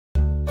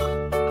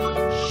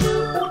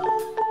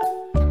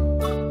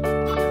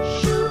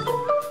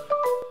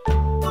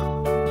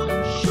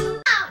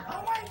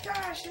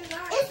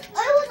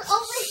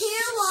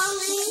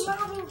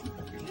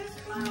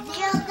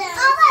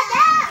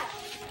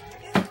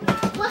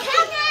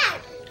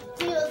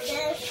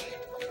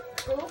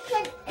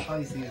All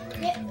you see is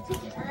legs.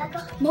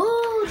 No,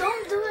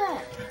 don't do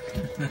that.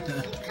 No.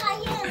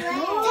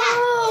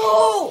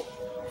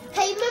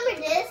 Can you remember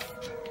this?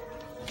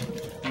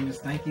 And the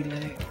stanky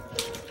leg.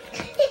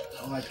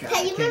 Oh my god.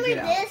 Can you I can't remember get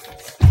out. this?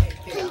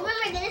 Can you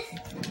remember this?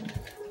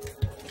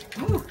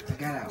 Ooh, I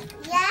got out.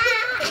 Yeah.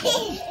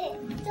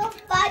 So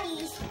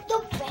funny,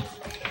 stupid.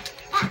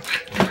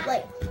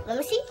 Wait, let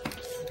me see.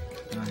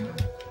 I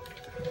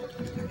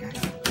got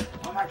out.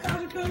 Oh my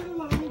god, it goes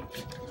along.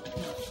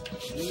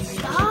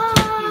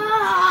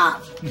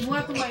 Stop.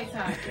 What the white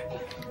side?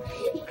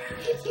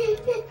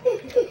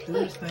 Do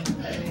this stanky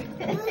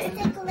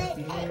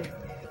leg.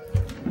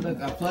 Look,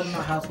 I flooded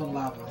my house with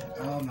lava.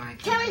 Oh my god.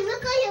 Terry,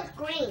 look on your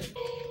screen.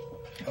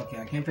 Okay,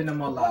 I can't put no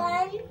more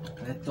lava.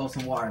 Let's throw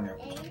some water in there.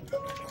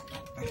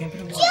 I can't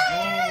put no water.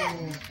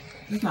 Oh,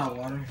 it's not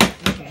water.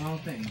 It's the wrong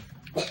thing.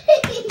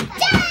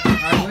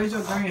 Alright, where's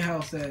your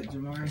greenhouse at,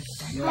 Jamari?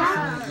 Your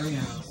son's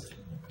greenhouse.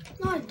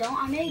 No, I don't.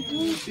 I made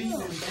green Beating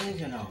too. and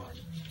banging on.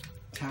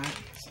 Ty?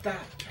 Stop.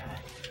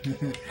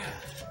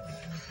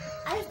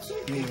 I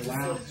choose. Yeah,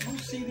 wow. Who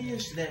CD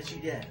is that she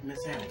got,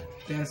 Miss Hannah?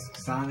 That's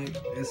Sonic.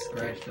 It's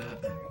scratched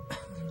up.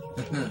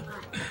 It's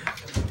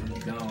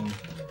gone.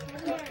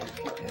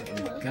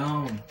 It's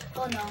gone.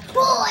 Oh no.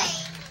 Boy!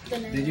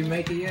 Did you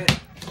make it yet?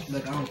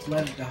 Look, I'm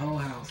flooded the whole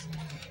house.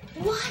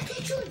 Why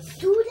did you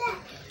do that?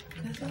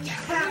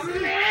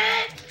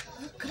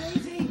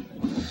 Crazy.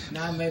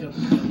 Now I made a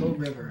little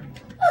river.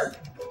 Look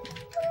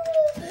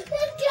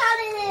at God.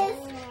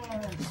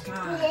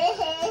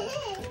 this.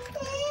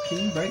 Can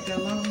you break that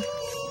lava?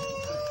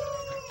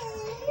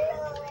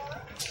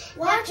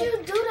 Why'd you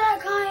do that,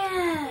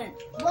 Kyan?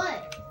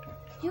 What?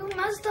 You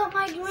messed up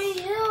my green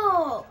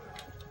hill.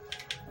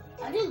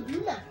 I didn't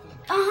do that.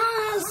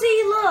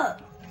 See, look.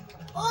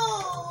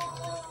 Oh!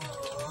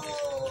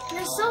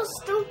 You're so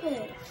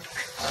stupid.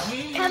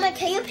 Camera,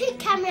 can you pick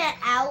camera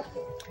out?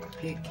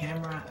 Pick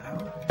camera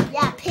out?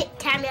 Yeah, pick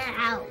camera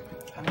out.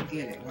 I don't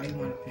get it. Why you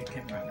want to pick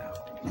camera out?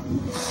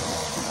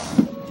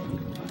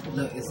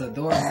 Look, it's a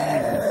door maze.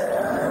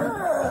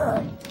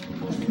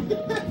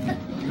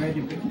 You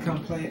ready to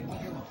come play?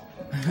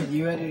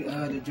 You ready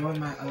to join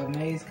my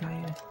maze,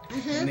 Kanye?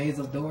 Maze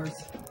of doors?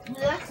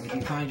 Yes. If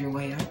you find your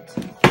way out.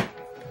 I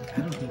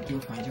don't think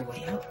you'll find your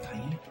way out,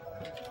 Kanye.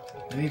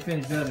 Let me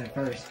finish building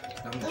first.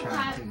 I'm gonna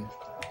try to.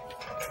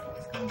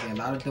 It's gonna be a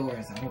lot of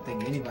doors. I don't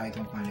think anybody's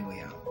gonna find their way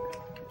out.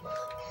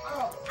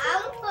 Oh,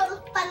 I'm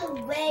gonna find a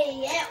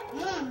way out.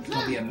 It's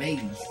gonna be a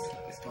maze.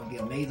 It's gonna be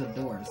a maze of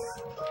doors.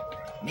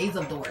 Maze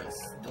of doors.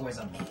 Doors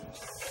of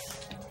maze.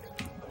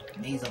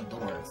 Maze of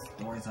doors.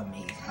 Doors of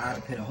maze. I had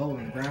to put a hole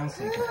in the ground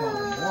so you can fall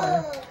in the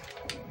water.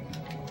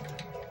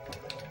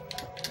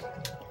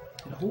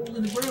 Put a hole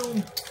in the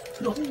ground.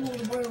 Put a hole in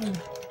the ground.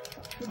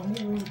 Put a hole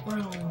in the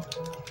ground.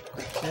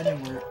 That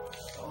didn't work.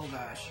 Oh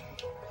gosh.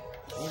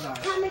 Oh gosh.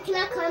 Camera, can I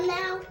come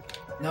now?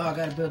 No, I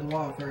gotta build a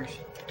wall first.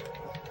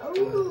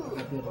 Ooh. I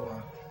gotta build a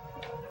wall.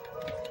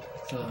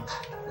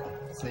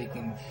 So you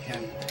can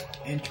have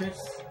entrance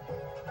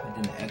and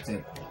then the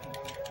exit.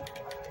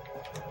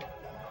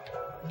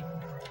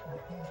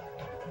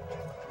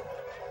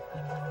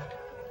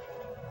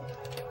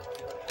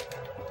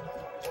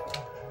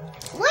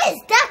 What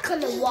is that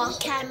kind of wall,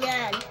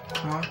 Cameron?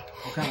 Huh?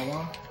 What kind of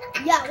wall?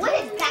 Yeah, what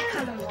is that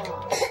kind of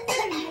wall?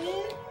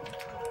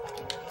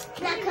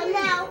 Can I come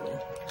now?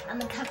 I'm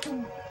gonna count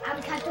to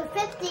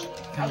 50.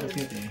 Count to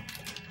 50.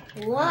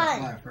 1,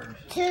 Fly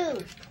first.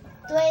 2,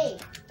 3,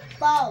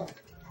 4,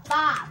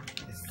 5,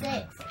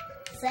 6,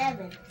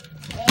 7,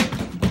 8,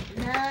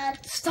 9.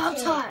 Stop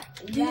 10,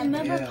 talking. Do you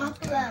remember Yeah.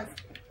 Papa? 12,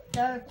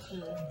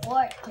 13,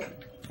 14,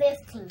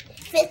 15.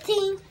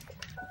 15?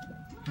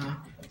 Huh?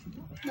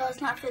 No,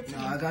 it's not 15.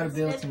 No, I gotta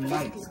build some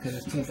lights because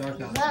it's too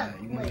dark outside.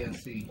 You won't be able to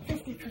see.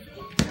 50,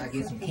 Gotta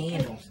get some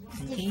candles.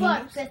 Some 54,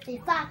 candles.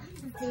 55,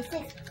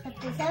 56,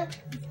 57,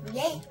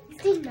 58,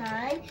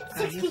 59,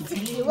 60,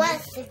 61,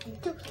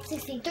 62,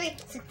 63,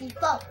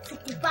 64,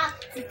 65,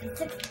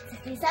 66,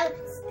 67,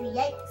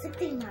 68,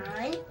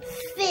 69,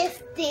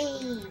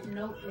 50.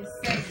 Nope, it's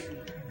 70.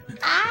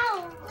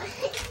 Ow!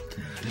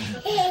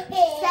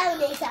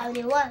 70,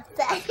 71,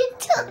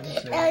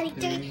 72,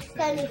 73,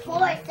 74,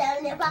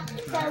 75,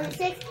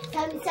 76,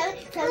 77,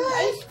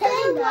 78,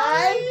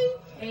 79,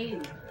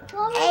 80.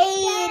 80,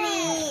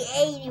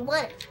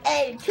 81,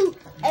 82,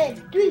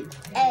 83,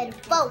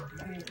 84,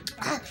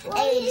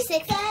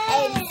 86,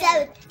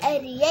 87,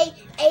 88,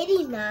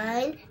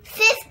 89,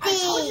 50. I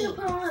told you to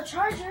put on a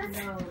charger.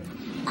 No.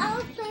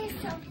 I'll say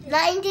something.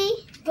 90?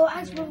 Go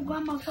ask for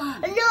grandma phone.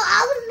 No,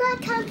 I was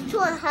not counting to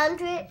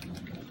 100.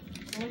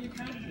 What are you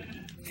counting?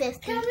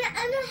 50. I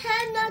don't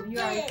have You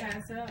already nothing.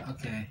 passed up.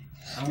 Okay.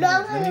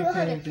 No, Let me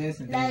finish this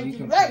and then you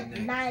can play 91,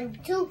 next.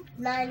 92,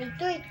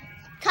 93.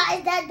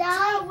 Ties that Ty,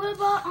 down. what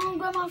about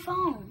grandma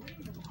phone?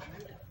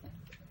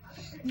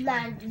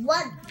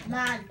 91,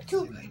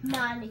 92,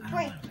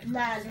 93,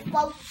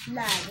 94,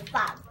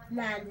 95,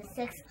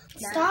 96,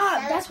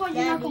 Stop, that's why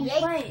you're not gonna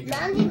play.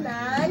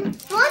 99,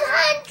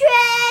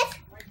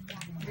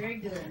 100. Very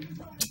good.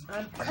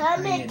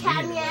 Come in,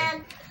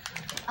 Camion.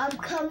 I'm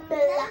coming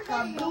like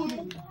a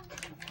booty.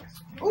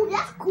 Ooh,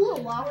 that's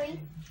cool, Wally.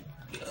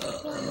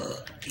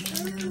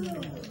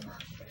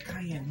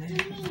 Cayenne, man.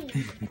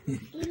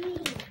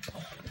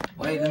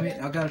 Wait,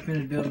 I gotta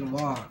finish building the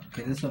wall.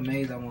 Cause it's a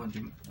maze I want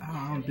to. Oh,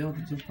 I'm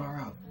building too far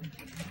out.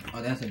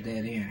 Oh, that's a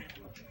dead end.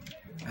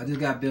 I just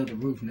gotta build the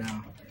roof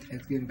now.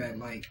 It's getting back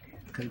light.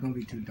 Cause it's gonna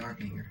be too dark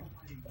in here.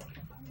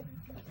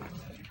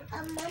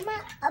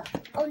 Mama, up.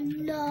 Oh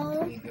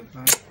no. You can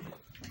find.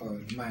 Or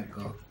you might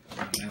go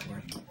that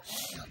way.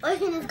 Or you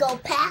can just go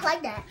past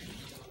like that.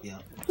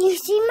 Yep. You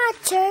see my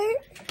shirt?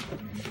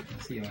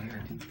 I see your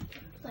hair too.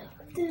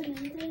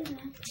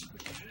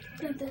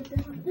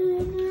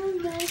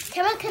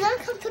 Can I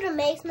come to the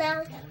maze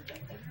now?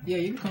 Yeah,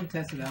 you can come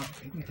test it out.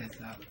 You can test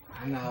it out.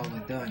 I'm not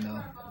almost done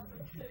though.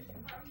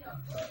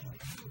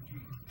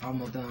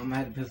 Almost done. I'm gonna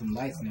have to put some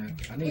lights in there.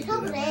 I need It's to do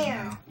over that there.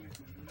 right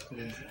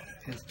now.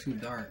 It's too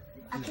dark.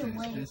 I can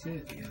wait. That's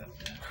it. Yeah.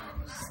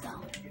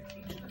 Stop.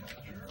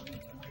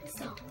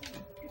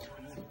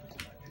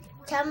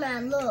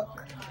 Cameron,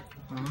 look.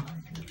 Huh?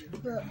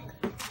 Look.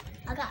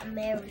 I got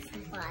married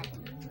somebody.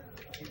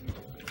 You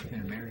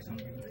gonna marry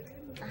somebody?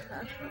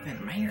 Uh-huh. You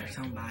gonna marry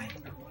somebody?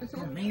 You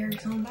gonna marry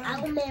somebody? I'm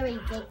gonna marry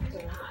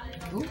Victor.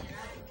 Who?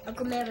 I'm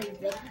gonna marry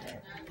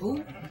Victor.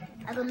 Who?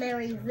 I'm gonna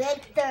marry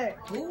Victor.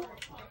 Who?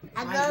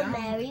 I'm My gonna God.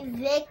 marry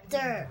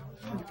Victor.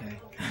 Okay.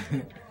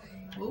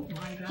 Oh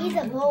my God. He's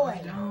a boy.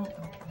 Don't.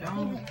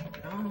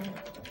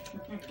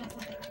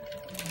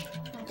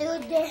 Do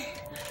this.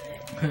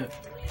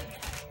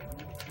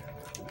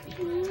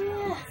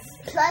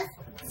 Plus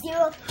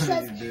 0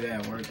 plus. You do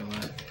that work a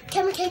lot.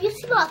 Cameron, can you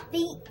see my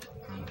feet?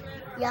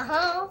 Yeah,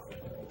 huh?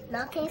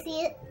 Now can you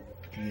see it?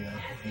 Yeah,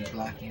 he's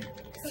blocking.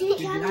 See,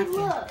 Cameron,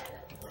 look.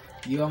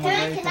 You almost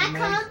ready Can for I the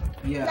come? maze?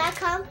 Can Yeah, I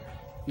come?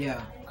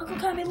 yeah. Uncle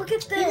Cameron, look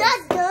at this. You're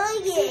not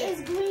done See, yet.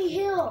 it's Green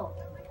Hill.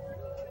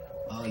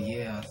 Oh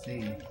yeah, I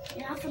see.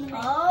 Yeah, I'm finna make.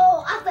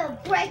 Oh, I'm gonna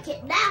break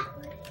it now.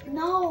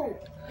 No.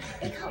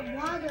 It got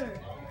water.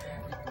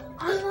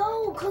 I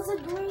know, cause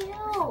of Green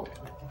Hill.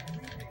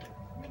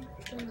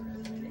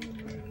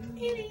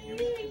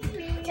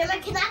 Can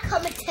I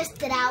come and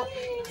test it out?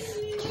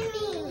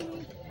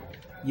 Gimme.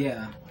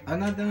 Yeah, I'm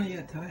not done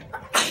yet, Ty.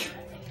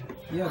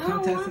 Yeah, I come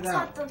don't test want it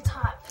out. the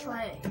top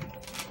play.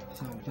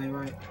 So play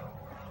right.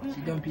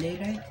 She don't play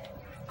right.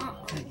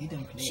 You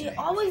don't play She right.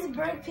 always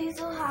breaks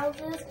pieces of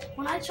houses.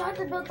 When I tried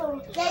to build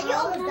the Yeah, you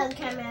almost hurdle done, net,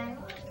 Cameron.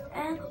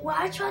 and when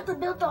I tried to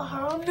build the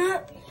hurdle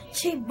net,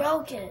 she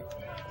broke it.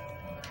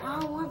 I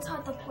don't want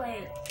time to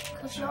play,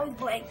 cause she always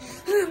like,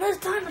 there's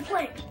time to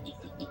play.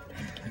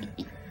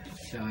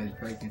 She always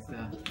breaking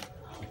stuff.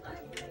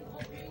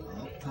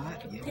 Oh, Ty,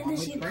 you And then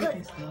always she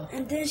breaking put, stuff.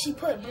 and then she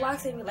put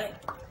blocks in me like,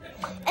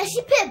 And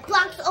she put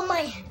blocks on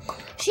my.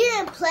 She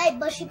didn't play,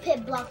 but she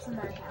put blocks on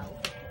my house.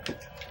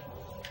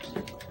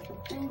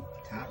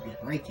 Ty be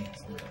breaking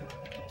stuff.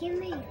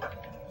 Gimme. I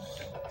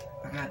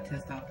gotta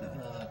test out the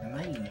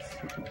maze.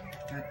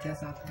 Gotta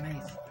test out the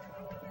maze.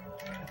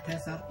 Gotta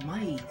test out the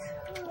maze.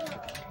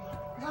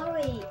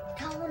 Hurry,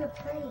 I wanna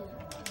play.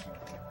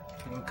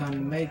 When we come to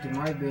maze, we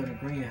might build a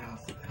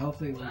greenhouse.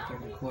 Hopefully we can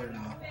record it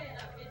all.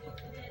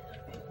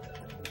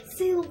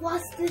 see,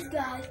 watch this,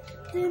 guys.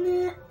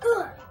 Then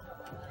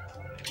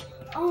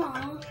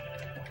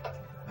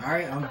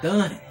Alright, I'm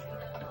done.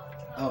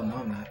 Oh, no,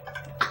 I'm not.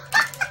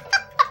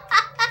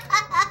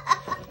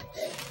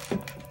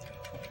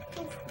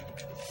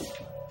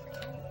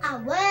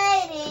 I'm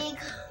waiting.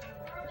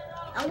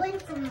 I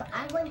waited to go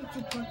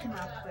to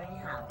my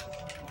friend's house.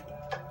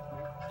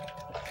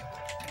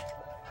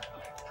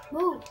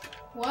 move.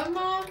 What,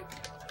 Mom?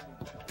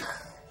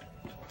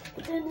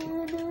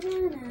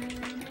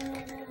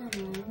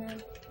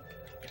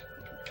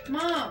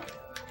 Mom.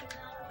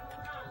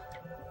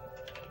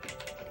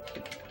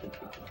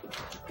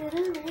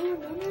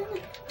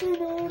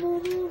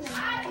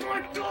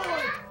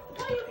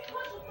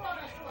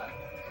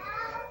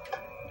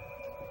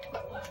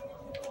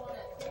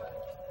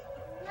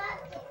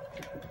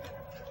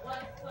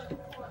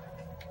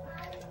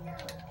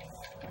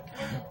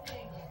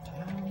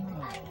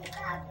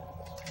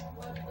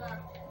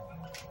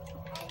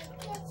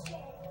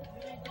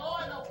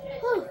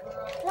 Whew,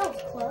 that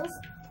was close.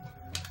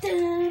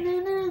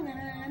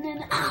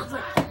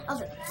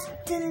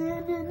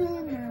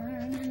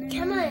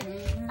 Come on,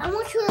 I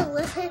want you to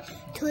listen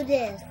to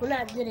this. When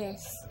I do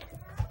this.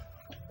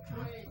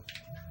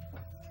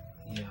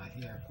 Yeah, I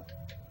hear.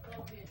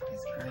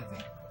 It's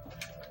crazy.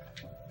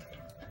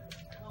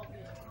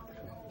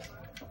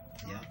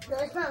 Yep. No,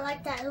 it's not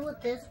like that. Look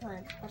at this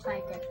one. It's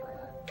like this one.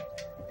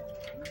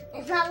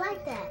 It's not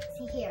like that.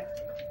 See here.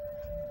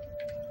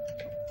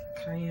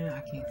 Cayenne, I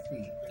can't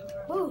see.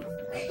 Move.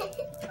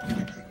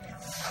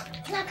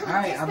 Can I come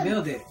Alright, test I them?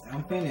 built it.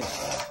 I'm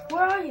finished.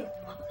 Where are you?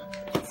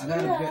 I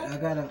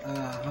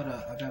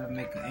gotta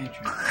make an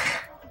entrance.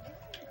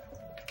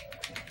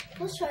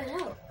 Let's try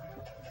it out.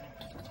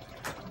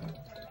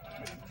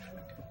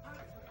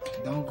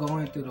 Don't go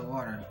in through the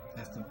water.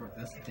 That's the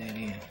dead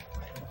end.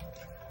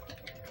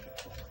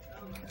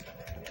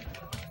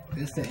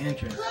 This is the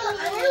entrance.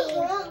 I didn't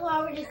want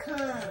Robert to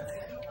come.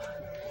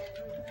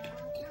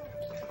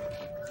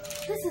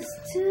 This is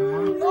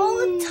too.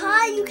 Oh,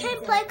 Ty, you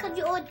can't play because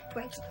you always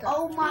break stuff.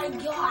 Oh my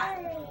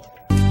god.